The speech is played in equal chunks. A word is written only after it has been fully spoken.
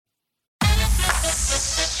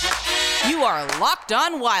are Locked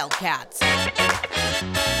On Wildcats,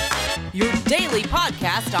 your daily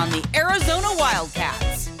podcast on the Arizona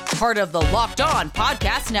Wildcats, part of the Locked On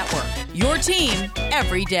Podcast Network, your team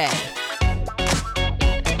every day.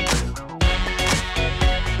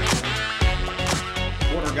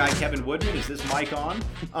 Guy Kevin Woodman, is this mic on?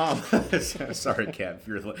 Sorry, Kev,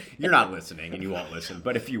 you're not listening and you won't listen,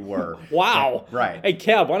 but if you were. Wow. Right. Hey,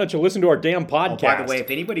 Kev, why don't you listen to our damn podcast? Oh, by the way, if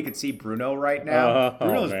anybody could see Bruno right now,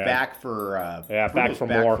 Bruno's back for back for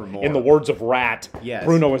more. In the words of Rat, yes.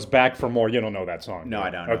 Bruno is back for more. You don't know that song. No, I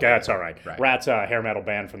don't. Okay, that's all right. Right. Rat's a hair metal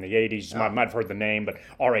band from the 80s. You might have heard the name, but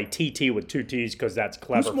R-A-T-T with two T's because that's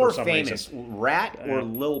clever. Who's more for some famous, reason. Rat or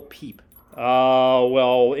Lil Peep?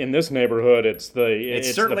 Well, in this neighborhood, it's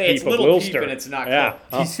certainly the Peep of Little Wilster. Peep and it's not yeah.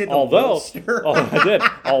 He said the Wilster. I did.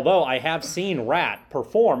 Although I have seen Rat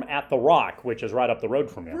perform at the Rock, which is right up the road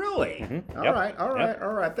from here. Really? Mm-hmm.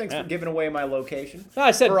 All right. Thanks for giving away my location. No,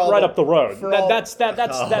 I said right up the road.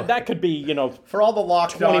 That could be, for all the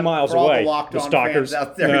locked 20 on, miles for all away. the locked on stalkers fans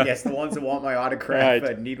out there, yes, the ones that want my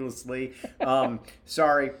autograph needlessly.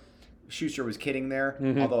 Sorry. Schuster was kidding there,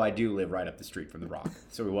 although I do live right up the street from the Rock,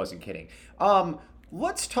 so he wasn't kidding.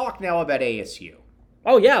 Let's talk now about ASU.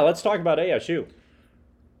 Oh, yeah, let's talk about ASU.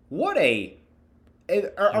 What a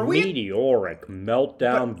meteoric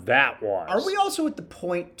meltdown that was. Are we also at the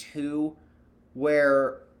point, too,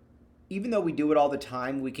 where even though we do it all the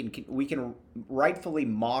time, we can rightfully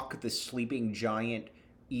mock the sleeping giant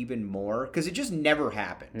even more? Because it just never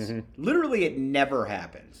happens. Literally, it never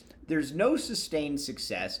happens. There's no sustained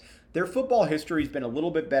success. Their football history has been a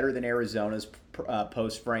little bit better than Arizona's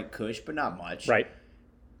post Frank Kush, but not much. Right.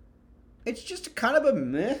 It's just kind of a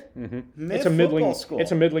meh it's a middling school.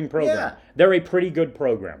 It's a middling program. Yeah. They're a pretty good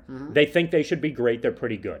program. They think they should be great. They're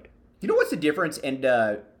pretty good. You know what's the difference? And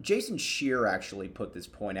Jason Scheer actually put this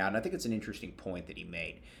point out, and I think it's an interesting point that he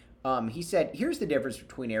made. He said, here's the difference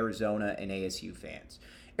between Arizona and ASU fans.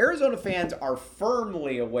 Arizona fans are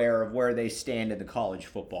firmly aware of where they stand in the college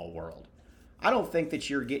football world. I don't think that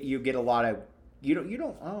you get a lot of you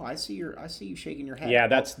don't. Oh, I see you shaking your head. Yeah,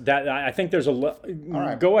 that's that. I think there's a.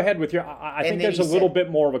 Go ahead with your. I think there's a little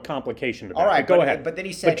bit more of a complication to that. All right, go ahead. But then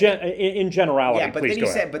he said, in generality, yeah. But please then he go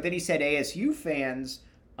said, ahead. but then he said ASU fans,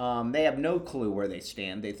 they have no clue where they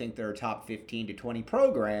stand. They think they're a top 15 to 20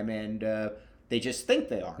 program, and they just think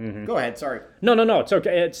they are. Go ahead. Sorry. No. It's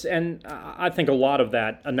okay. And I think a lot of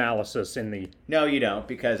that analysis in the. No, you don't,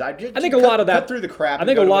 because I think a lot of that cut through the crap. I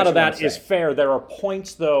think a lot of that is fair. There are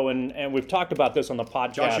points, though, and we've talked about this on the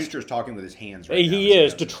podcast. Josh Schuster's talking with his hands right now. He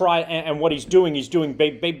is to try, and what he's doing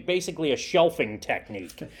basically a shelving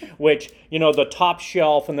technique, which the top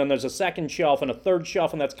shelf, and then there's a second shelf and a third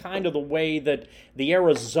shelf, and that's kind of the way that the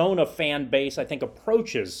Arizona fan base, I think,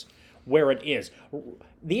 approaches where it is.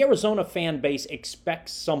 The Arizona fan base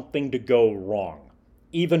expects something to go wrong.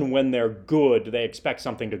 Even when they're good, they expect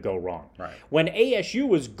something to go wrong. Right. When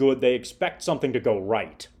ASU is good, they expect something to go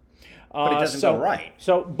right. But it doesn't go right.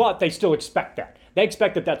 But they still expect that. They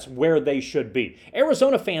expect that that's where they should be.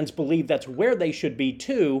 Arizona fans believe that's where they should be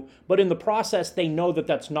too, but in the process, they know that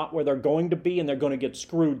that's not where they're going to be, and they're going to get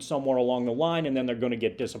screwed somewhere along the line, and then they're going to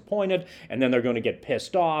get disappointed, and then they're going to get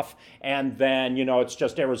pissed off, and then, it's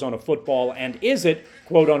just Arizona football, and is it,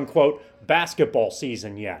 quote-unquote, basketball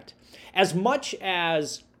season yet? As much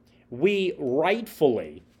as we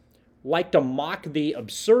rightfully like to mock the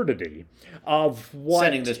absurdity of what...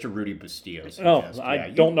 Sending this to Rudy Bastillo. I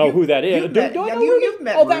don't know who that is. Do I know Rudy? You've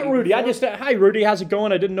met that Rudy. Hi, Rudy. How's it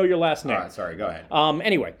going? I didn't know your last name. All right, sorry. Go ahead.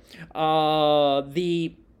 Anyway,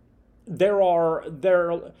 there are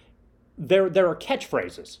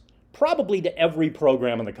catchphrases, probably to every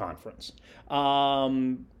program in the conference.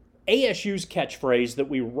 ASU's catchphrase that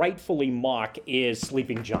we rightfully mock is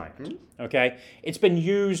Sleeping Giant. Okay? It's been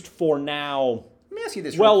used for now... Let me ask you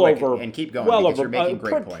this real quick and keep going because you're making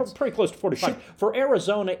great points. Pretty close to 45. For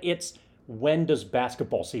Arizona, it's when does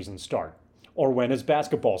basketball season start? Or when is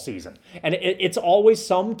basketball season? And it's always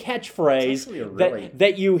some catchphrase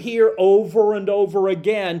that you hear over and over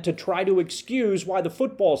again to try to excuse why the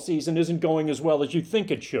football season isn't going as well as you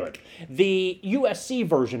think it should. The USC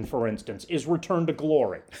version, for instance, is Return to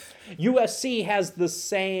Glory. USC has the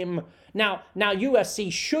same... Now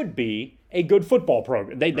USC should be a good football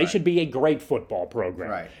program. They should be a great football program.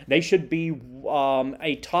 Right. They should be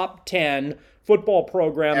a top 10 football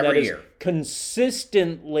program every that year. Is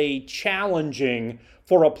consistently challenging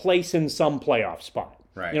for a place in some playoff spot.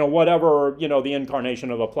 Right. Whatever, the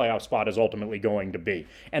incarnation of a playoff spot is ultimately going to be.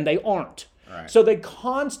 And they aren't. Right. So they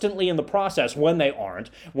constantly in the process, when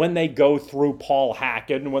they go through Paul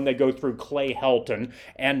Hackett, and when they go through Clay Helton,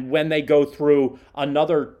 and when they go through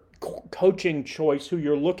another coaching choice who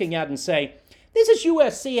you're looking at and say, this is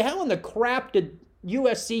USC. How in the crap did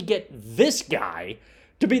USC get this guy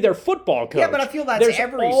to be their football coach? Yeah, but I feel that's there's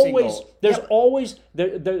single. There's always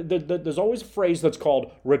a phrase that's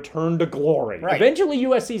called return to glory. Right. Eventually,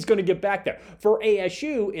 USC is going to get back there. For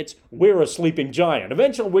ASU, it's we're a sleeping giant.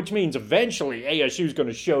 Which means eventually ASU is going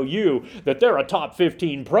to show you that they're a top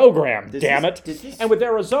 15 program. And with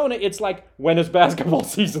Arizona, it's like, when does basketball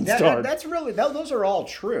season start? That's really those are all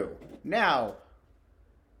true. Now,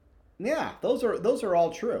 yeah, those are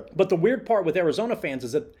all true. But the weird part with Arizona fans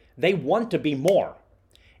is that they want to be more.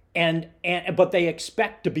 But they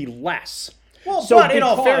expect to be less. Well, but in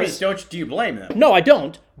all fairness, do you blame them? No, I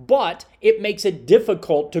don't. But it makes it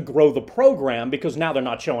difficult to grow the program because now they're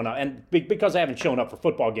not showing up, and because they haven't shown up for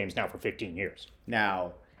football games now for 15 years.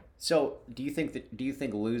 Now, so do you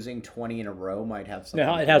think losing 20 in a row might have something?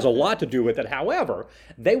 Now, it has a lot to do with it. However,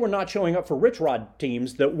 they were not showing up for Rich Rod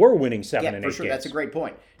teams that were winning 7 and 8 for sure. games. That's a great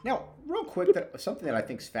point. Now, real quick, something that I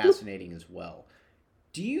think is fascinating as well.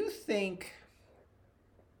 Do you think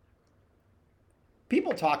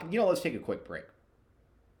people talk, let's take a quick break.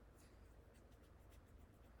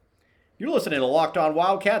 You're listening to Locked On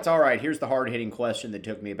Wildcats. All right, here's the hard-hitting question that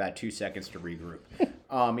took me about 2 seconds to regroup,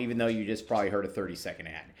 even though you just probably heard a 30-second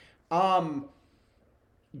ad.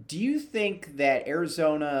 Do you think that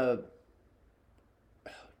Arizona,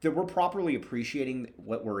 that we're properly appreciating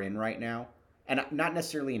what we're in right now? And not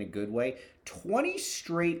necessarily in a good way. 20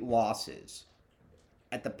 straight losses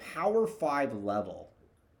at the Power 5 level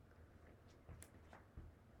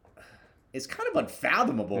is kind of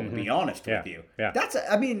unfathomable, to be honest with you. Yeah.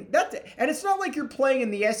 And it's not like you're playing in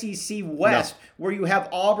the SEC West where you have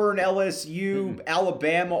Auburn, LSU,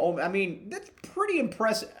 Alabama. I mean, that's pretty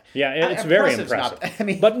impressive. Yeah, it's very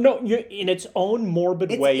impressive. But no, in its own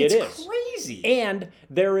morbid way, it is. It's crazy. And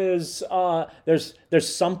there's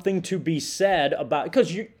something to be said about,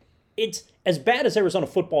 because it's as bad as Arizona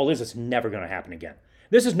football is, it's never going to happen again.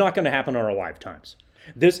 This is not going to happen in our lifetimes.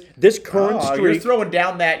 This current streak. You're throwing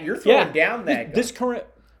down that. This current.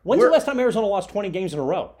 When's the last time Arizona lost 20 games in a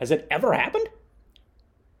row? Has it ever happened?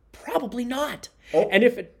 Probably not. And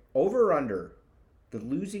if it over or under the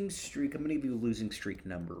losing streak, I'm going to give you a losing streak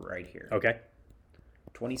number right here. Okay.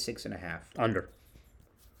 26.5. Under.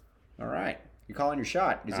 All right. You're calling your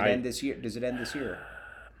shot. Does it end this year?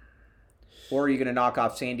 Or are you going to knock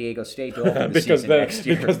off San Diego State to open the season next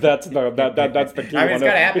year? Because that's the key one. It's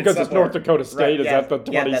gotta happen because somewhere. it's North Dakota State. Is that the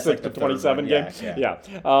 26 to 27 game? Yeah.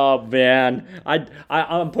 Oh man,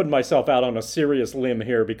 I'm putting myself out on a serious limb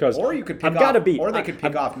here because or you could pick I've got to be. Or they could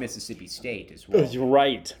pick off Mississippi State as well. You're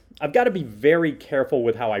right. I've got to be very careful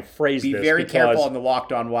with how I phrase this. Be very careful on the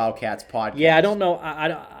Locked On Wildcats podcast. Yeah, I don't know.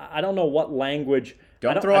 I don't know what language.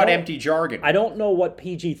 Don't throw out empty jargon. I don't know what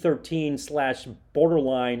PG-13 /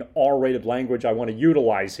 borderline R-rated language I want to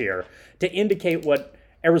utilize here to indicate what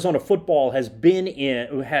Arizona football has been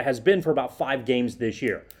for about 5 games this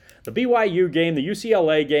year. The BYU game, the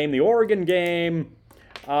UCLA game, the Oregon game,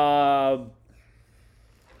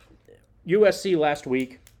 USC last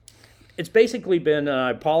week. It's basically been,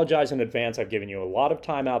 I apologize in advance, I've given you a lot of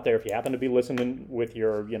time out there. If you happen to be listening with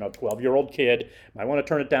your 12-year-old kid, you might want to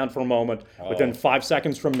turn it down for a moment. Within 5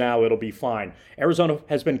 seconds from now, it'll be fine. Arizona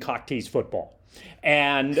has been cock tease football.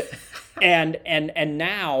 And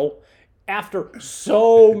now, after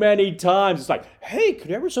so many times, it's like, hey,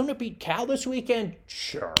 could Arizona beat Cal this weekend?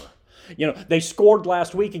 Sure. They scored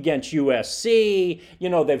last week against USC.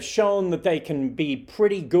 They've shown that they can be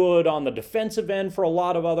pretty good on the defensive end for a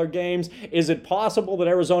lot of other games. Is it possible that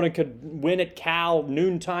Arizona could win at Cal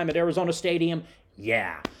noontime at Arizona Stadium?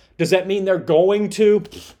 Yeah. Does that mean they're going to?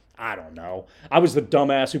 I don't know. I was the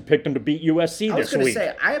dumbass who picked them to beat USC this week. I was going to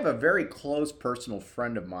say, I have a very close personal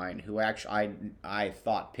friend of mine who actually I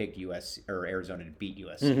thought picked USC or Arizona to beat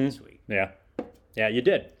USC this week. Yeah. Yeah, you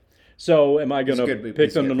did. So am I going to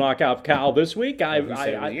pick them to knock out Cal this week? I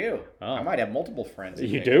might have multiple friends.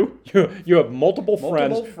 You do? You have multiple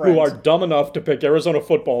friends who are dumb enough to pick Arizona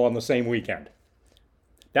football on the same weekend.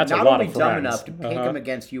 That's a lot of friends. Not only dumb enough to pick them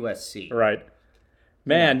against USC. Right.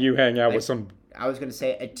 Man, you hang out with some... I was going to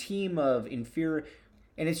say a team of inferior...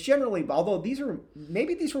 And it's generally, although these are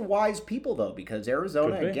wise people though, because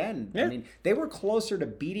Arizona again, I mean, they were closer to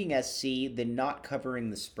beating SC than not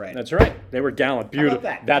covering the spread. That's right. They were gallant. Beautiful.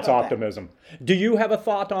 That's optimism. That? Do you have a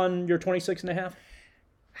thought on your 26.5?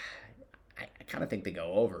 I kind of think they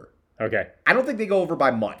go over. Okay. I don't think they go over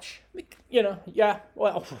by much. Yeah.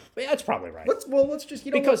 Well, that's probably right. Let's just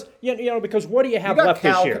because what do you have left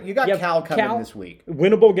this year? You got Cal coming this week.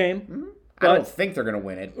 Winnable game. Mm-hmm. I don't think they're going to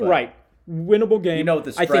win it. But. Right. winnable game. You know what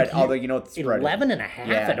the I spread, think although you know what the spread is. 11 and a half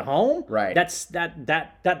Yeah. at home? Right. That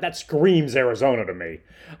screams Arizona to me.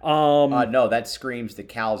 No, that screams that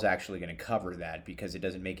Cal's actually going to cover that because it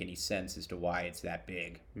doesn't make any sense as to why it's that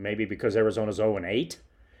big. Maybe because Arizona's 0-8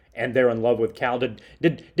 and they're in love with Cal.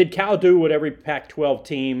 Did Cal do what every Pac-12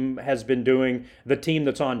 team has been doing? The team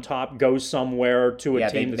that's on top goes somewhere to a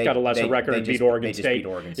team that's got a lesser record and beat Oregon State. Beat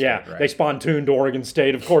Oregon State, yeah, right. they spontooned Oregon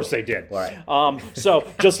State. Of course they did. Right. So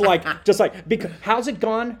just like because how's it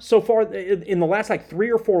gone so far in the last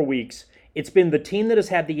 3 or 4 weeks? It's been the team that has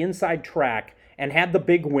had the inside track and had the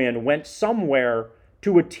big win went somewhere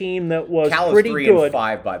to a team that was Cal pretty is 3 good. and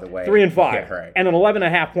 5, by the way. 3 and 5, Yeah, right. and an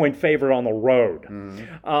 11.5 point favorite on the road.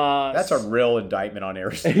 That's a real indictment on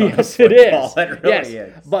Arizona. Yes, it is. That really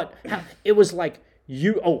is. But it was like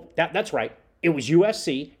that's right. It was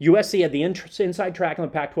USC. USC had the inside track in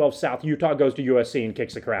the Pac-12 South. Utah goes to USC and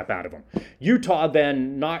kicks the crap out of them. Utah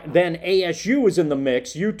then ASU is in the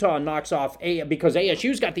mix. Utah knocks off because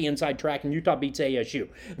ASU's got the inside track and Utah beats ASU.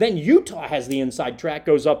 Then Utah has the inside track,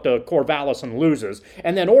 goes up to Corvallis and loses.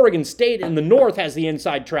 And then Oregon State in the north has the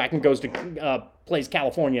inside track and goes to plays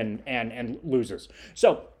California and loses.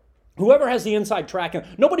 So whoever has the inside track,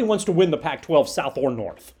 nobody wants to win the Pac-12 South or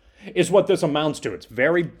North. Is what this amounts to. It's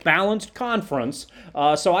very balanced conference,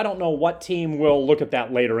 so I don't know what team will look at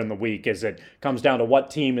that later in the week as it comes down to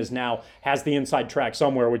what team has the inside track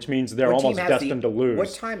somewhere, which means they're almost destined to lose.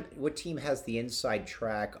 What team has the inside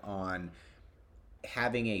track on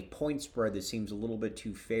having a point spread that seems a little bit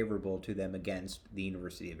too favorable to them against the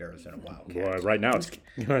University of Arizona Wildcats? Right now it's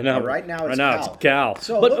Cal.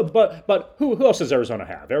 So but who else does Arizona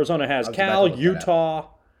have? Arizona has Cal, Utah,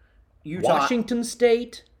 Washington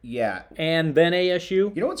State. Yeah. And then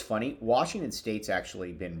ASU. You know what's funny? Washington State's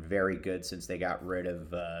actually been very good since they got rid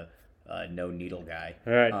of No Needle Guy.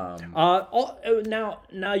 All right.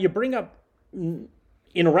 Now you bring up, in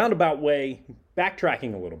a roundabout way,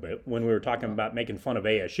 backtracking a little bit when we were talking about making fun of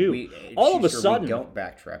ASU. All of a sudden, we don't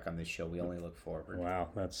backtrack on this show. We only look forward. Wow,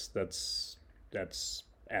 that's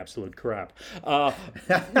absolute crap. All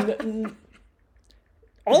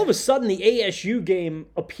of a sudden, the ASU game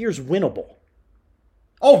appears winnable.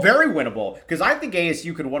 Oh, very winnable. Because I think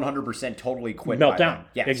ASU could 100% totally quit. Meltdown.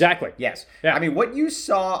 Yes. Exactly. Yes. Yeah. I mean, what you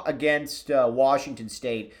saw against Washington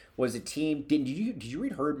State was a team. Did you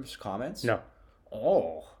read Herb's comments? No.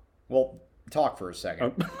 Oh. Well, talk for a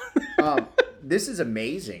second. This is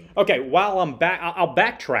amazing. Okay, while I'm back, I'll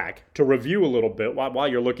backtrack to review a little bit while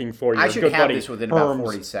you're looking for your I should good have buddy this within about Herm's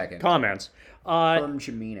 40 seconds. comments. Herm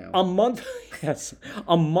Jimino.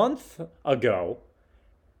 A month ago,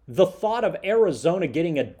 the thought of Arizona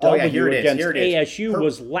getting a W against ASU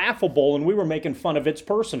was laughable, and we were making fun of its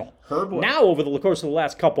personal. Now, over the course of the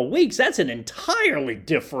last couple of weeks, that's an entirely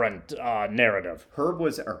different narrative. Herb.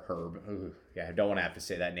 Ooh, yeah, I don't want to have to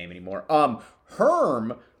say that name anymore.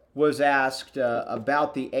 Herm was asked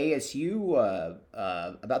about the ASU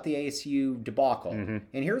debacle, and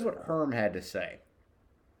here's what Herm had to say.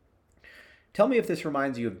 Tell me if this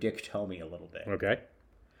reminds you of Dick Tomey a little bit. Okay.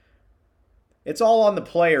 It's all on the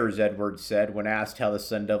players, Edwards said when asked how the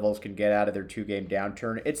Sun Devils can get out of their 2-game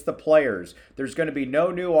downturn. It's the players. There's going to be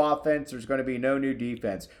no new offense. There's going to be no new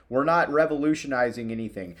defense. We're not revolutionizing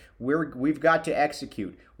anything. We've got to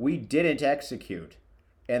execute. We didn't execute.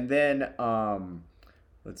 And then,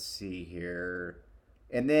 let's see here.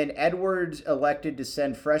 And then Edwards elected to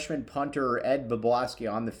send freshman punter Ed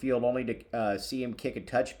Bobrovsky on the field only to see him kick a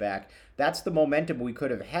touchback. That's the momentum we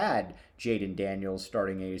could have had, Jaden Daniels,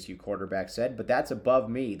 starting ASU quarterback, said. But that's above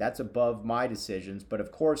me. That's above my decisions. But,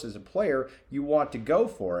 of course, as a player, you want to go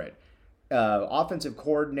for it. Offensive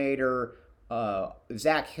coordinator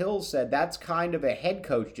Zach Hill said that's kind of a head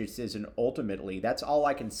coach decision ultimately. That's all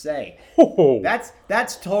I can say.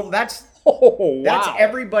 That's total. That's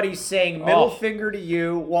everybody saying middle finger to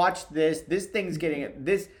you. Watch this. This thing's getting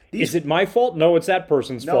this. Is it my fault? No, it's that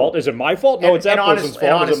person's fault. Is it my fault? No, it's that person's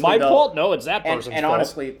fault. Is it my fault? No, it's that person's fault. And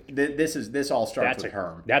honestly, this all starts with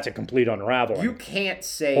Herm. That's a complete unraveling. You can't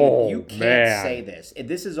say say this.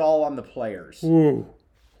 This is all on the players. Ooh.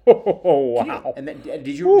 Oh, wow. And then,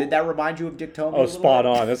 did that remind you of Dick Tomey? Oh, spot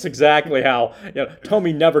on. That's exactly how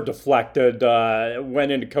Tomey never deflected,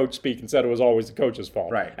 went into coach speak and said it was always the coach's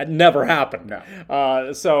fault. Right. It never happened.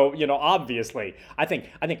 No. So, obviously, I think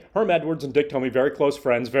Herm Edwards and Dick Tomey, very close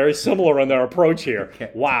friends, very similar in their approach here. Okay.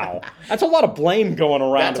 Wow. That's a lot of blame going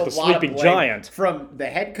around at the sleeping giant. From the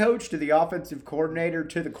head coach to the offensive coordinator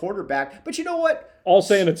to the quarterback. But you know what? all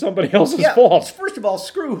saying it's somebody else's Yeah, fault. first of all,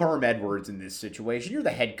 screw Herm Edwards in this situation. You're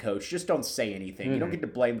the head coach. Just don't say anything. You don't get to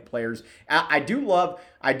blame the players. I do love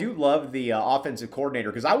the offensive coordinator,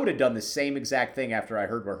 because I would have done the same exact thing after I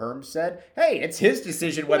heard what Herm said. Hey, it's his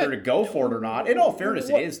decision whether to go for it or not. In all fairness,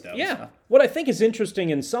 it is, though. Yeah. So. What I think is interesting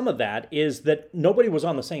in some of that is that nobody was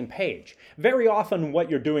on the same page. Very often what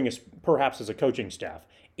you're doing is, perhaps as a coaching staff,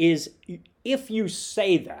 is if you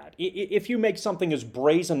say that, if you make something as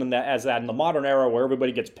brazen as that in the modern era where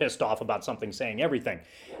everybody gets pissed off about something saying everything,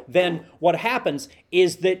 then what happens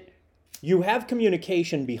is that you have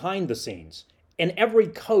communication behind the scenes, and every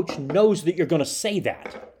coach knows that you're going to say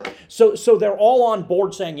that. So they're all on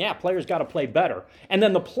board saying, yeah, players got to play better. And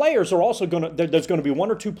then the players are also going to, there's going to be one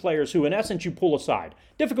or two players who, in essence, you pull aside.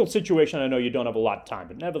 Difficult situation, I know you don't have a lot of time,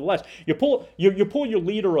 but nevertheless, you pull your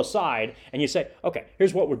leader aside and you say, okay,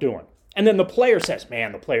 here's what we're doing. And then the player says,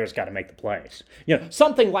 man, the player's got to make the plays.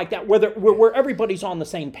 Something like that, where everybody's on the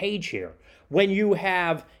same page here. When you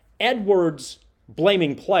have Edwards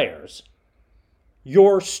blaming players,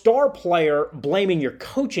 your star player blaming your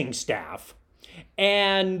coaching staff,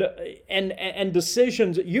 and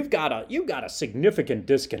decisions, you've got a significant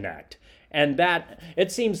disconnect. And that,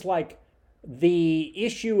 it seems like the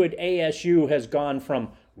issue at ASU has gone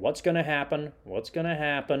from what's going to happen,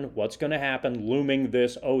 looming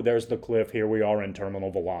this, oh, there's the cliff, here we are in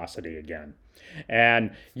terminal velocity again.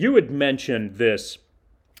 And you had mentioned this,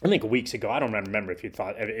 I think weeks ago. I don't remember if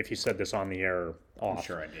you said this on the air or off. I'm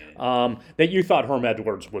sure I did. That you thought Herm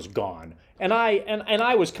Edwards was gone, and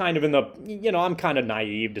I was kind of in the, I'm kind of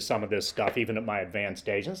naive to some of this stuff, even at my advanced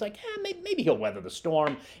age. And it's like, maybe he'll weather the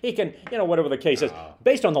storm. He can, whatever the case is.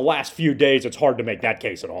 Based on the last few days, it's hard to make that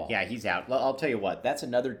case at all. Yeah, he's out. I'll tell you what. That's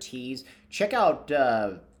another tease. Check out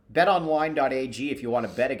betonline.ag if you want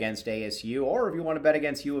to bet against ASU, or if you want to bet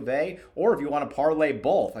against U of A, or if you want to parlay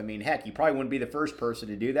both. I mean, heck, you probably wouldn't be the first person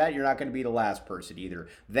to do that. You're not going to be the last person either.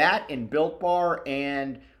 That and Built Bar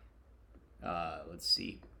and let's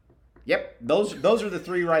see. Yep, those are the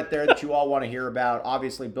three right there that you all want to hear about.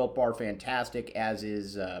 Obviously, Built Bar, fantastic, as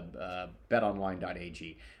is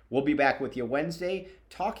betonline.ag. We'll be back with you Wednesday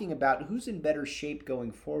talking about who's in better shape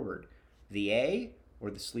going forward, the A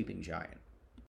or the sleeping giant.